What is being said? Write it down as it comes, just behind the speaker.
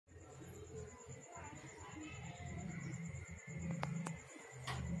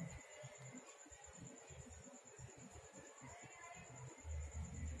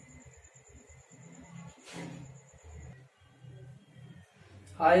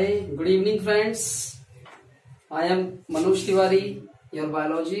Hi, good evening, friends. I am Manoj Tiwari, your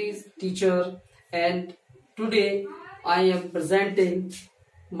biology teacher, and today I am presenting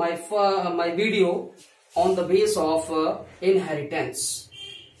my video on the base of inheritance.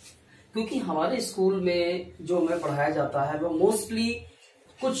 क्योंकि हमारे school में जो हमें पढ़ाया जाता है वो मोस्टली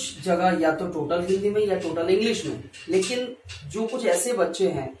कुछ जगह या तो टोटल हिंदी में या टोटल इंग्लिश में, लेकिन जो कुछ ऐसे बच्चे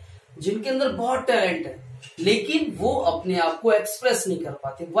हैं जिनके अंदर बहुत टैलेंट है लेकिन वो अपने आप को एक्सप्रेस नहीं कर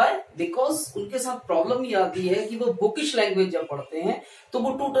पाते। व्हाई? बिकॉज उनके साथ प्रॉब्लम ये आती है कि वो बुकिश लैंग्वेज जब पढ़ते हैं तो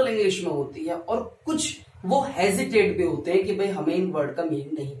वो टोटल इंग्लिश में होती है और कुछ वो हेजिटेट भी होते हैं कि भाई हमें इन वर्ड का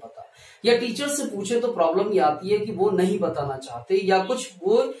मीनिंग नहीं पता, या टीचर से पूछे तो प्रॉब्लम ये आती है कि वो नहीं बताना चाहते या कुछ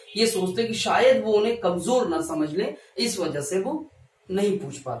वो ये सोचते कि शायद वो उन्हें कमजोर ना समझ ले, इस वजह से वो नहीं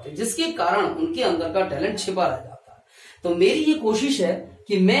पूछ पाते, जिसके कारण उनके अंदर का टैलेंट छिपा रह जाता है। तो मेरी ये कोशिश है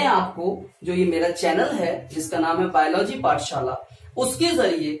कि मैं आपको जो ये मेरा चैनल है जिसका नाम है बायोलॉजी पाठशाला, उसके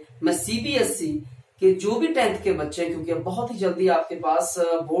जरिए मैं सीबीएसई के जो भी 10th के बच्चे, क्योंकि अब बहुत ही जल्दी आपके पास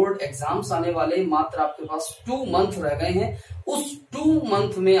बोर्ड एग्जाम्स आने वाले, मात्र आपके पास 2 मंथ रह गए हैं, उस 2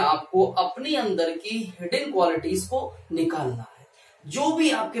 मंथ में आपको अपने अंदर की हिडन क्वालिटीज को निकालना है। जो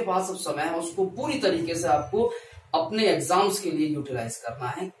भी आपके पास अब समय है उसको पूरी तरीके से आपको अपने एग्जाम्स के लिए यूटिलाइज करना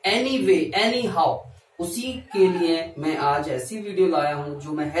है, एनी वे एनी हाउ। उसी के लिए मैं आज ऐसी वीडियो लाया हूं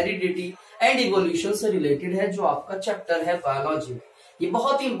जो मैं हेरिडिटी एंड इवोल्यूशन से रिलेटेड है, जो आपका चैप्टर है बायोलॉजी में। ये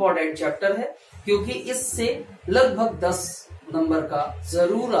बहुत ही इंपॉर्टेंट चैप्टर है क्योंकि इससे लगभग 10 नंबर का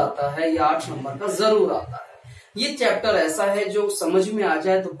जरूर आता है या 8 नंबर का जरूर आता है। ये चैप्टर ऐसा है जो समझ में आ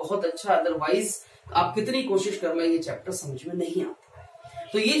जाए तो बहुत अच्छा, अदरवाइज आप कितनी कोशिश कर ले ये चैप्टर समझ में नहीं आता।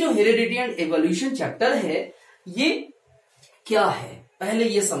 तो ये जो हेरिडिटी एंड एवोल्यूशन चैप्टर है ये क्या है पहले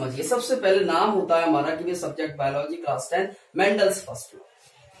ये समझिए। सबसे पहले नाम होता है हमारा कि ये subject biology class 10 Mendel's first law,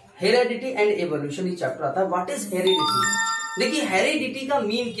 heredity and evolution ये चैप्टर आता है। What is heredity? देखिए हेरिडिटी का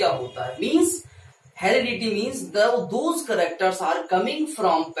मीन क्या होता है। Means heredity means those characters are coming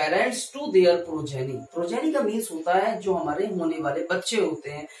from parents to their progeny. Progeny का मीन्स होता है जो हमारे होने वाले बच्चे होते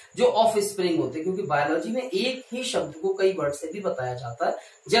हैं, जो ऑफ स्प्रिंग होते हैं, क्योंकि बायोलॉजी में एक ही शब्द को कई वर्ड से भी बताया जाता है।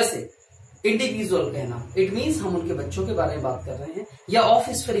 जैसे इंडिविजुअल कहना, इट मीन्स हम उनके बच्चों के बारे में बात कर रहे हैं, या ऑफ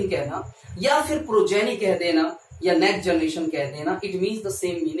स्प्रिंग कहना, या फिर प्रोजेनी कह देना, या नेक्स्ट जनरेशन कह देना, it means the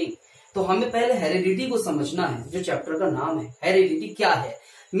same meaning. तो हमें पहले हेरिडिटी को समझना है, जो चैप्टर का नाम है। हेरिडिटी क्या है?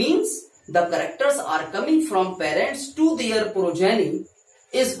 Means the characters are coming from parents to their progeny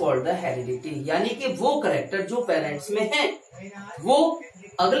is called the heredity. यानी कि वो कैरेक्टर जो पेरेंट्स में है वो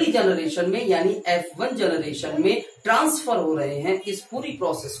अगली जनरेशन में यानी F1 जनरेशन में ट्रांसफर हो रहे हैं। इस पूरी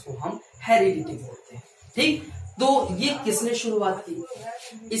प्रोसेस को हम हेरिडिटी बोलते हैं। ठीक, तो ये किसने शुरुआत की?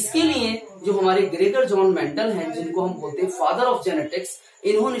 इसके लिए जो हमारे ग्रेगर जॉन मेंडल हैं, जिनको हम बोलते हैं फादर ऑफ जेनेटिक्स,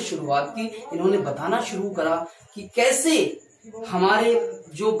 इन्होंने शुरुआत की। इन्होंने बताना शुरू करा कि कैसे हमारे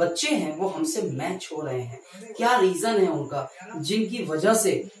जो बच्चे हैं वो हमसे मैच हो रहे हैं, क्या रीजन है उनका जिनकी वजह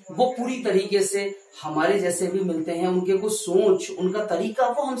से वो पूरी तरीके से हमारे जैसे भी मिलते हैं, उनके कुछ सोच, उनका तरीका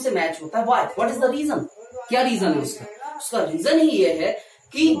वो हमसे मैच होता है। What is the reason? क्या रीजन है उसका? उसका रीजन ही ये है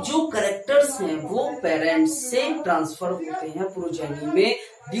कि जो कैरेक्टर्स हैं वो पेरेंट्स से ट्रांसफर होते हैं प्रोजेनी में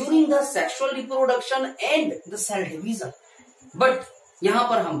during the sexual reproduction and the cell division. But यहां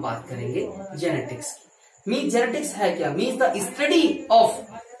पर हम बात करेंगे जेनेटिक्स की। मीन्स जेनेटिक्स है क्या? Means the study of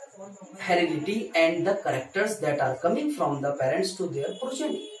heredity and the characters that are coming from the parents to their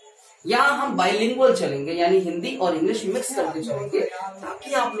progeny. यहाँ हम बाइलिंगुअल चलेंगे, यानी हिंदी और इंग्लिश मिक्स करके चलेंगे,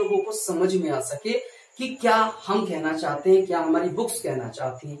 ताकि आप लोगों को समझ में आ सके कि क्या हम कहना चाहते हैं, क्या हमारी बुक्स कहना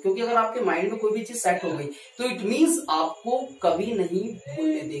चाहती हैं। क्योंकि अगर आपके माइंड में कोई भी चीज सेट हो गई तो इट मीन्स आपको कभी नहीं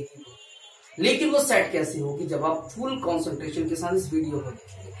भूलने देगी। लेकिन वो सेट कैसे होगी? जब आप फुल कंसंट्रेशन के साथ इस वीडियो को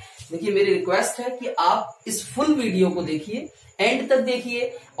देखेंगे। देखिए मेरी रिक्वेस्ट है कि आप इस फुल वीडियो को देखिए, एंड तक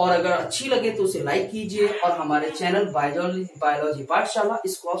देखिए, और अगर अच्छी लगे तो उसे लाइक कीजिए, और हमारे चैनल बायोलॉजी पाठशाला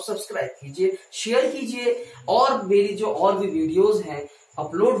इसको आप सब्सक्राइब कीजिए, शेयर कीजिए, और मेरी जो और भी वीडियोस हैं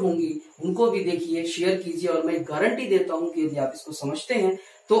अपलोड होंगी उनको भी देखिए, शेयर कीजिए। और मैं गारंटी देता हूं कि यदि आप इसको समझते हैं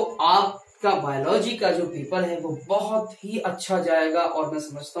तो आपका बायोलॉजी का जो पेपर है वो बहुत ही अच्छा जाएगा। और मैं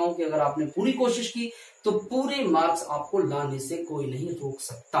समझता हूं कि अगर आपने पूरी कोशिश की तो पूरे मार्क्स आपको लाने से कोई नहीं रोक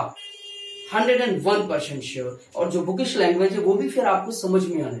सकता। 101% श्योर। और जो बुकिश लैंग्वेज है वो भी फिर आपको समझ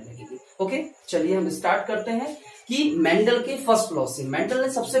में आने लगेगी। ओके, चलिए हम स्टार्ट करते हैं कि मेंडल के फर्स्ट लॉ से। मेंडल ने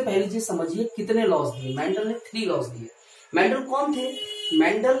सबसे पहली चीज समझिए कितने लॉज दिए। मेंडल ने 3 लॉज दिए। मेंडल कौन थे?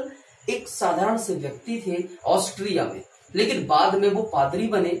 मेंडल एक साधारण से व्यक्ति थे ऑस्ट्रिया में, लेकिन बाद में वो पादरी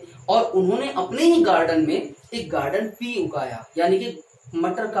बने और उन्होंने अपने ही गार्डन में एक गार्डन पी उगाया, यानी कि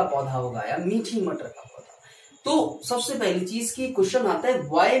मटर का पौधा उगाया, मीठी मटर का पौधा। तो सबसे पहली चीज की क्वेश्चन आता है,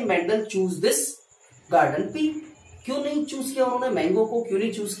 why Mendel choose this garden pea? क्यों नहीं चूज किया उन्होंने मैंगो को, क्यों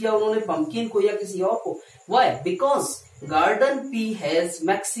नहीं चूज किया उन्होंने पंपकिन को या किसी और को? Y? Because garden pea has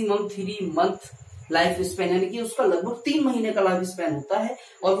maximum 3 month life span, यानी कि उसका लगभग 3 महीने का लाइफ स्पेन होता है,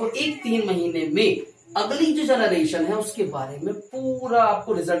 और वो एक 3 महीने में अगली जो जनरेशन है उसके बारे में पूरा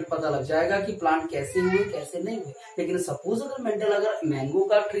आपको रिजल्ट पता लग जाएगा कि प्लांट कैसे हुए कैसे नहीं हुए। लेकिन सपोज अगर मेंडल अगर मैंगो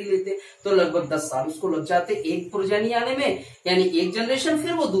का ट्री लेते तो लगभग 10 साल उसको लग जाते एक प्रोजेनी आने में, यानी एक जनरेशन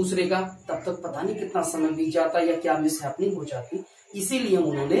फिर वो दूसरे का, तब तक पता नहीं कितना समय बीत जाता या क्या मिस हैपनिंग हो जाती। इसीलिए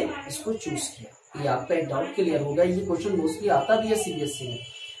उन्होंने इसको चूज किया। ये आपका एक डाउट क्लियर होगा, ये क्वेश्चन मोस्टली आता भी है सीबीएसई में।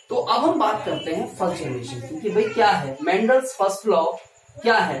 तो अब हम बात करते हैं फर्स्ट जनरेशन की कि भाई क्या है मेंडल्स फर्स्ट लॉ,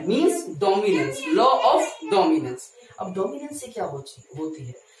 क्या है? Means dominance, law of dominance. अब डोमिनेंस से क्या होती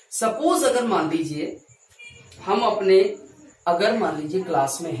है? सपोज अगर मान लीजिए हम अगर मान लीजिए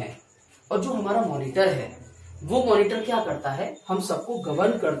क्लास में हैं और जो हमारा मॉनिटर है वो मॉनिटर क्या करता है? हम सबको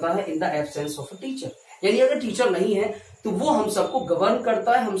गवर्न करता है in the absence of a teacher, यानी अगर टीचर नहीं है तो वो हम सबको गवर्न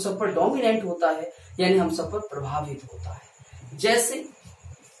करता है, हम सब पर डोमिनेंट होता है, यानी हम सब पर प्रभावित होता है। जैसे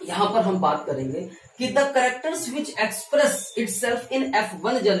यहां पर हम बात करेंगे कि the characters which express itself in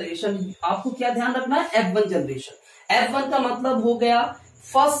F1 generation. आपको क्या ध्यान रखना है? F1 generation. F1 का मतलब हो गया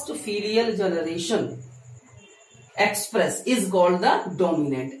first filial generation express is called the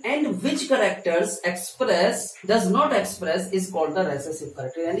dominant, and which characters express does not express is called the recessive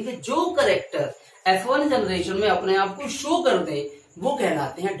character. यानी कि जो कैरेक्टर F1 जनरेशन में अपने आप को शो कर दे वो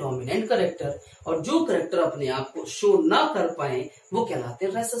कहलाते हैं डोमिनेंट कैरेक्टर, और जो कैरेक्टर अपने आप को शो ना कर पाए वो कहलाते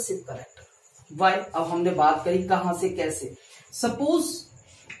हैं रेसेसिव कैरेक्टर। वाई? अब हमने बात करी कहां से कैसे। Suppose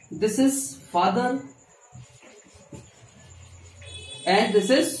this is father and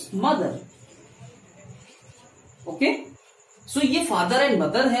this is mother. Okay, सो ये फादर एंड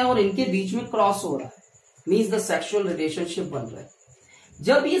मदर है और इनके बीच में क्रॉस हो रहा है, मीन्स द सेक्सुअल रिलेशनशिप बन रहा है।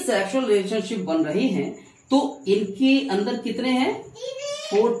 जब ये सेक्सुअल रिलेशनशिप बन रही है तो इनके अंदर कितने हैं?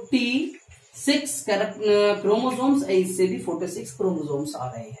 46 क्रोमोसोम्स, इससे भी 46 क्रोमोसोम्स आ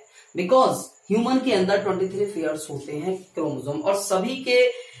रहे हैं, बिकॉज ह्यूमन के अंदर 23 पेयर्स होते हैं क्रोमोसोम, और सभी के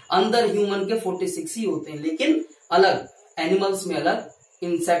अंदर ह्यूमन के 46 ही होते हैं, लेकिन अलग एनिमल्स में अलग,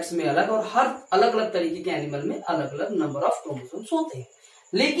 इंसेक्ट्स में अलग, और हर अलग अलग तरीके के एनिमल में अलग अलग नंबर ऑफ क्रोमोसोम्स होते हैं।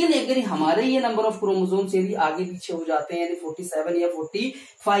 लेकिन अगर हमारे ये नंबर ऑफ क्रोमोसोम्स यदि आगे पीछे हो जाते हैं, यानी 47 या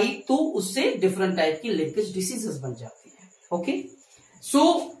 45, तो उससे डिफरेंट टाइप की लिंकेज डिसीजेस बन जाती है। ओके, सो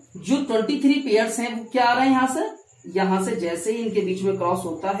जो 23 पेयर्स हैं वो क्या आ रहे हैं यहां से जैसे ही इनके बीच में क्रॉस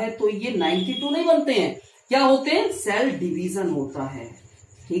होता है तो ये 92 नहीं बनते हैं, क्या होते हैं? सेल डिवीजन होता है।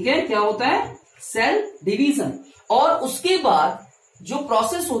 ठीक है, क्या होता है? Cell division. और उसके बाद जो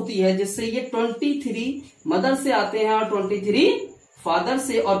प्रोसेस होती है जिससे ये 23 मदर से आते हैं और 23 फादर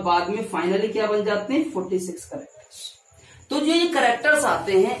से, और बाद में फाइनली क्या बन जाते हैं? 46 कैरेक्टर्स। तो जो ये कैरेक्टर्स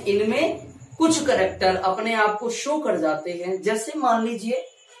आते हैं इनमें कुछ कैरेक्टर अपने आप को शो कर जाते हैं। जैसे मान लीजिए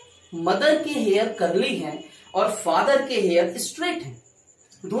मदर के हेयर कर्ली हैं और फादर के हेयर स्ट्रेट हैं,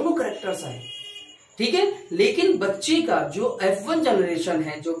 दोनों कैरेक्टर्स आए। ठीक है, लेकिन बच्चे का जो F1 जनरेशन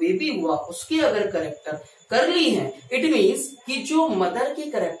है, जो बेबी हुआ, उसके अगर कैरेक्टर कर्ली है, इट मीन्स कि जो मदर के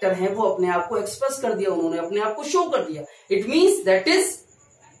कैरेक्टर हैं वो अपने आप को एक्सप्रेस कर दिया, उन्होंने अपने आप को शो कर दिया, it means that is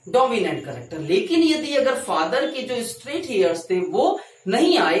dominant character. लेकिन यदि अगर फादर के जो स्ट्रेट हेयर्स थे वो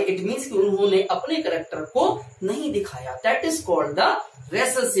नहीं आए, इट मीन्स कि उन्होंने अपने कैरेक्टर को नहीं दिखाया, that is called the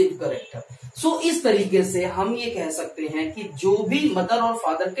recessive character. सो इस तरीके से हम ये कह सकते हैं कि जो भी मदर और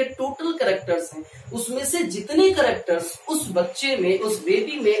फादर के टोटल कैरेक्टर्स हैं उसमें से जितने कैरेक्टर्स उस बच्चे में, उस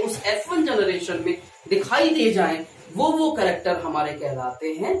बेबी में, उस F1 जनरेशन में दिखाई दे जाएं, वो कैरेक्टर हमारे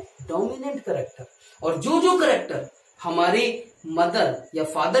कहलाते हैं डोमिनेंट कैरेक्टर। और जो कैरेक्टर हमारे मदर या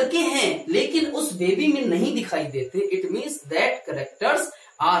फादर के हैं लेकिन उस बेबी में नहीं दिखाई देते, it means that characters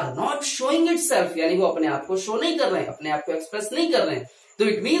are not showing itself, यानी वो अपने आप को शो नहीं कर रहे हैं, अपने आप को एक्सप्रेस नहीं कर रहे हैं, तो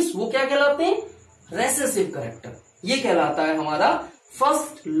इट मीन्स वो क्या कहलाते हैं? Recessive character. ये कहलाता है हमारा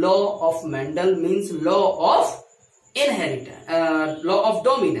first law of Mendel, means law of inheritance, law of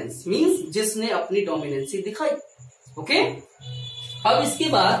dominance, means जिसने अपनी डोमिनेंसी दिखाई। ओके, अब इसके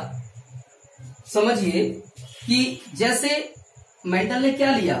बाद समझिए कि जैसे मेंडल ने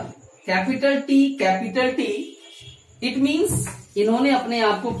क्या लिया? कैपिटल टी, इट मीन्स इन्होंने अपने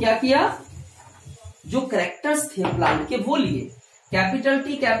आप को क्या किया? जो कैरेक्टर्स थे प्लांट के वो लिए, capital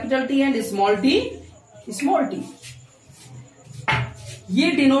T and small T. ये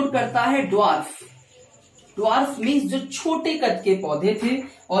डिनोट करता है ड्वार्फ मीन्स जो छोटे कद के पौधे थे,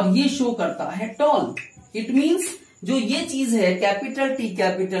 और ये शो करता है टॉल। इट मीन्स जो ये चीज है capital T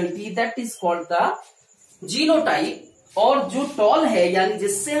that is called the genotype, और जो टॉल है यानी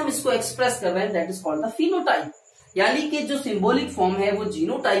जिससे हम इसको एक्सप्रेस कर रहे हैं that is called the phenotype. यानी कि जो सिंबॉलिक फॉर्म है वो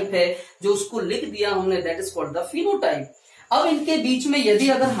जीनोटाइप है, जो उसको लिख दिया हमने, that is called the phenotype. अब इनके बीच में यदि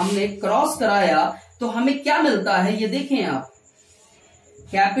अगर हमने क्रॉस कराया तो हमें क्या मिलता है, ये देखें आप,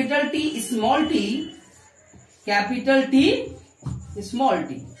 capital T small T, capital T small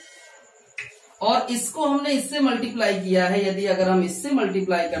T, और इसको हमने इससे मल्टीप्लाई किया है। यदि अगर हम इससे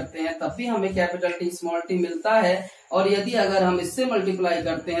मल्टीप्लाई करते हैं तब भी हमें कैपिटल टी स्मॉल टी मिलता है, और यदि अगर हम इससे मल्टीप्लाई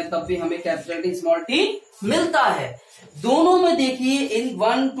करते हैं तब भी हमें कैपिटल टी स्मॉल टी मिलता है। दोनों में देखिए इन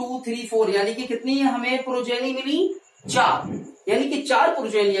 1 2 3 4 यानी कि कितनी हमें प्रोजेनी मिली, 4, यानी कि 4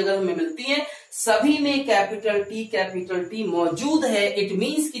 प्रोजेनी अगर हमें मिलती है, सभी में कैपिटल टी मौजूद है। इट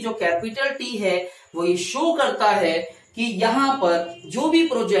मीन्स कि जो कैपिटल टी है वो ये शो करता है कि यहाँ पर जो भी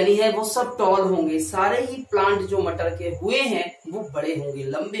प्रोजेनी है वो सब टॉल होंगे। सारे ही प्लांट जो मटर के हुए हैं वो बड़े होंगे,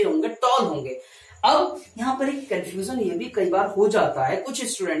 लंबे होंगे, टॉल होंगे। अब यहाँ पर एक कंफ्यूजन ये भी कई बार हो जाता है कुछ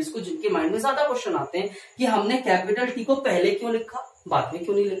स्टूडेंट्स को, जिनके माइंड में ज्यादा क्वेश्चन आते हैं कि हमने कैपिटल टी को पहले क्यों लिखा, बाद में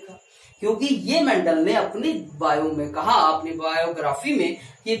क्यों नहीं लिखा। क्योंकि ये मेंडल ने अपनी बायो में कहा, अपनी बायोग्राफी में,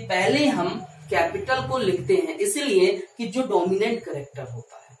 कि पहले हम कैपिटल को लिखते हैं इसलिए कि जो डोमिनेंट कैरेक्टर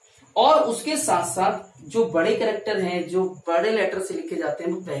होता है, और उसके साथ साथ जो बड़े कैरेक्टर हैं, जो बड़े लेटर से लिखे जाते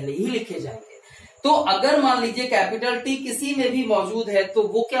हैं, वो पहले ही लिखे जाएंगे। तो अगर मान लीजिए कैपिटल टी किसी में भी मौजूद है तो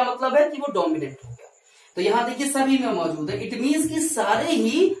वो क्या मतलब है कि वो डोमिनेंट हो गया। तो यहां देखिए सभी में मौजूद है, इट मीन्स कि सारे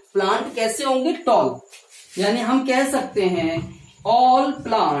ही प्लांट कैसे होंगे, टॉल। यानी हम कह सकते हैं ऑल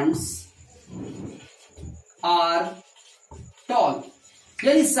प्लांट्स आर टॉल,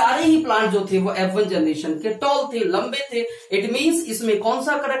 यानी सारे ही प्लांट जो थे वो F1 जनरेशन के टॉल थे, लंबे थे। इट मीन्स इसमें कौन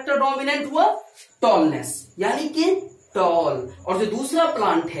सा करेक्टर डोमिनेंट हुआ, टॉलनेस, यानी कि टॉल। और जो दूसरा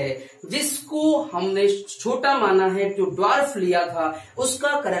प्लांट है जिसको हमने छोटा माना है, जो ड्वार्फ लिया था, उसका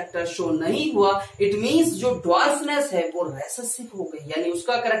करेक्टर शो नहीं हुआ। इट मीन्स जो ड्वार्फनेस है वो रेसेसिव हो गई, यानी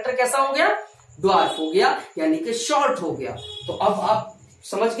उसका करेक्टर कैसा हो गया, ड्वार्फ हो गया, यानी कि शॉर्ट हो गया। तो अब आप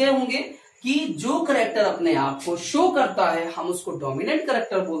समझ गए होंगे कि जो करेक्टर अपने आप को शो करता है हम उसको डोमिनेंट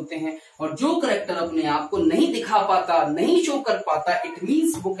करेक्टर बोलते हैं, और जो करेक्टर अपने आप को नहीं दिखा पाता, नहीं शो कर पाता, इट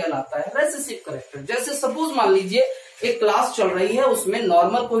मीन्स वो कहलाता है रेसेसिव करेक्टर। जैसे सपोज मान लीजिए एक क्लास चल रही है, उसमें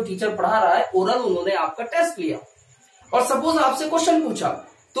नॉर्मल कोई टीचर पढ़ा रहा है, ओरल उन्होंने आपका टेस्ट लिया, और सपोज आपसे क्वेश्चन पूछा,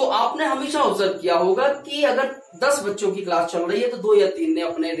 तो आपने हमेशा ऑब्जर्व किया होगा कि अगर 10 बच्चों की क्लास चल रही है तो 2 या 3 ने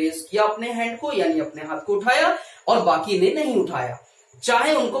अपने रेस किया अपने हैंड को, यानी अपने हाथ को उठाया, और बाकी ने नहीं उठाया,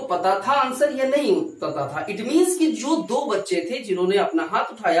 चाहे उनको पता था आंसर या नहीं पता था। इट मीन्स कि जो 2 बच्चे थे जिन्होंने अपना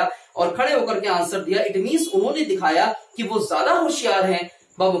हाथ उठाया और खड़े होकर के आंसर दिया, इट मीन्स उन्होंने दिखाया कि वो ज्यादा होशियार हैं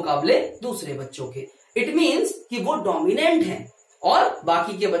बमुकाबले दूसरे बच्चों के। इट मीन्स कि वो डोमिनेंट हैं, और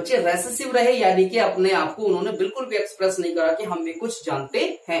बाकी के बच्चे रेसेसिव रहे, यानी कि अपने आप को उन्होंने बिल्कुल भी एक्सप्रेस नहीं करा कि हम भी कुछ जानते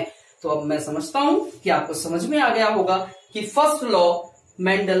हैं। तो अब मैं समझता हूं कि आपको समझ में आ गया होगा कि फर्स्ट लॉ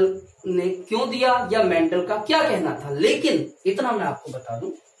मेंडल ने क्यों दिया, या मेंडल का क्या कहना था। लेकिन इतना मैं आपको बता दूं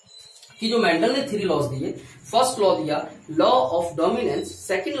कि जो मेंडल ने 3 लॉज दिए, फर्स्ट लॉ दिया law of dominance,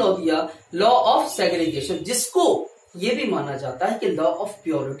 second law दिया लॉ ऑफ सेग्रीगेशन, जिसको ये भी माना जाता है कि law of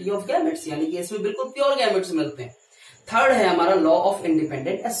purity of gametes, यानी कि इसमें बिल्कुल प्योर गैमेट्स मिलते हैं। थर्ड है हमारा लॉ ऑफ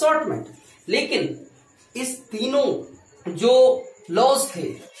इंडिपेंडेंट असॉर्टमेंट। लेकिन इस तीनों जो लॉज थे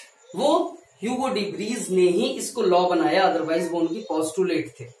वो ह्यूगो डी ब्रीज ने ही इसको लॉ बनाया, अदरवाइज वो उनकी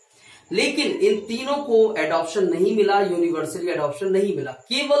पोस्टुलेट थे। लेकिन इन तीनों को एडॉप्शन नहीं मिला, यूनिवर्सली एडॉप्शन नहीं मिला।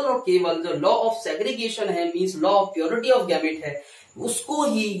 केवल और केवल जो लॉ ऑफ सेग्रीगेशन है, means law of purity of gamete है, उसको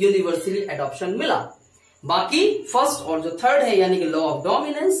ही यूनिवर्सली एडॉप्शन मिला। बाकी फर्स्ट और जो थर्ड है, यानी कि law of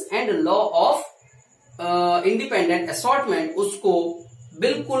dominance and law of independent assortment, उसको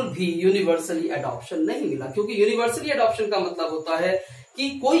बिल्कुल भी यूनिवर्सली एडॉप्शन नहीं मिला। क्योंकि यूनिवर्सली एडॉप्शन का मतलब होता है कि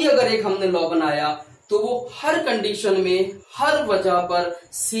कोई अगर एक हमने लॉ बनाया तो वो हर कंडीशन में, हर वजह पर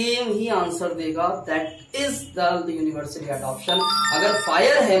सेम ही आंसर देगा, that is the universally adoption. अगर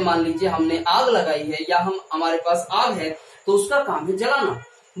फायर है, मान लीजिए हमने आग लगाई है, या हमारे पास आग है, तो उसका काम है जलाना,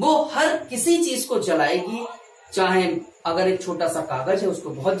 वो हर किसी चीज को जलाएगी। चाहे अगर एक छोटा सा कागज है उसको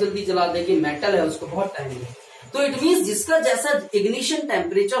बहुत जल्दी जला देगी, मेटल है उसको बहुत टाइम लगेगा। तो इट मीन्स जिसका जैसा इग्निशन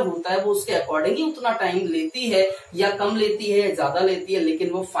टेम्परेचर होता है वो उसके अकॉर्डिंग ही उतना टाइम लेती है, या कम लेती है या ज्यादा लेती है, लेकिन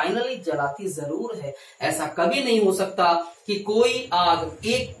वो फाइनली जलाती जरूर है। ऐसा कभी नहीं हो सकता कि कोई आग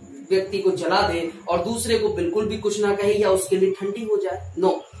एक व्यक्ति को जला दे और दूसरे को बिल्कुल भी कुछ ना कहे, या उसके लिए ठंडी हो जाए।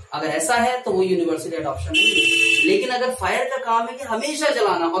 नो, अगर ऐसा है तो वो यूनिवर्सली एडॉप्शन नहीं है। लेकिन अगर फायर का काम है कि हमेशा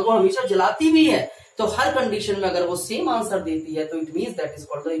जलाना, और वो हमेशा जलाती भी है, तो हर कंडीशन में अगर वो सेम आंसर देती है तो it means that is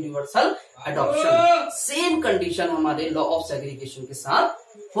called the universal adoption. Same condition हमारे लॉ ऑफ सेग्रीगेशन के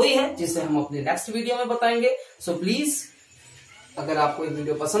साथ हुई है, जिसे हम अपने नेक्स्ट वीडियो में बताएंगे। सो प्लीज अगर आपको ये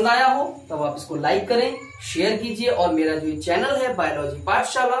वीडियो पसंद आया हो तब आप इसको लाइक करें, शेयर कीजिए और मेरा जो चैनल है बायोलॉजी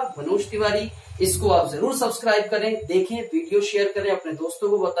पाठशाला मनोज तिवारी, इसको आप जरूर सब्सक्राइब करें, देखें, वीडियो शेयर करें, अपने दोस्तों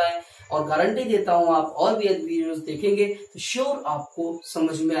को बताएं और गारंटी देता हूं आप और भी वीडियोस देखेंगे तो श्योर आपको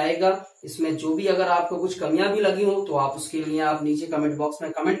समझ में आएगा। इसमें जो भी अगर आपको कुछ कमियां भी लगी हो तो आप उसके लिए आप नीचे कमेंट बॉक्स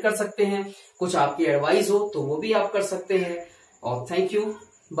में कमेंट कर सकते हैं, कुछ आपकी एडवाइस हो तो वो भी आप कर सकते हैं। और थैंक यू,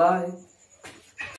 बाय।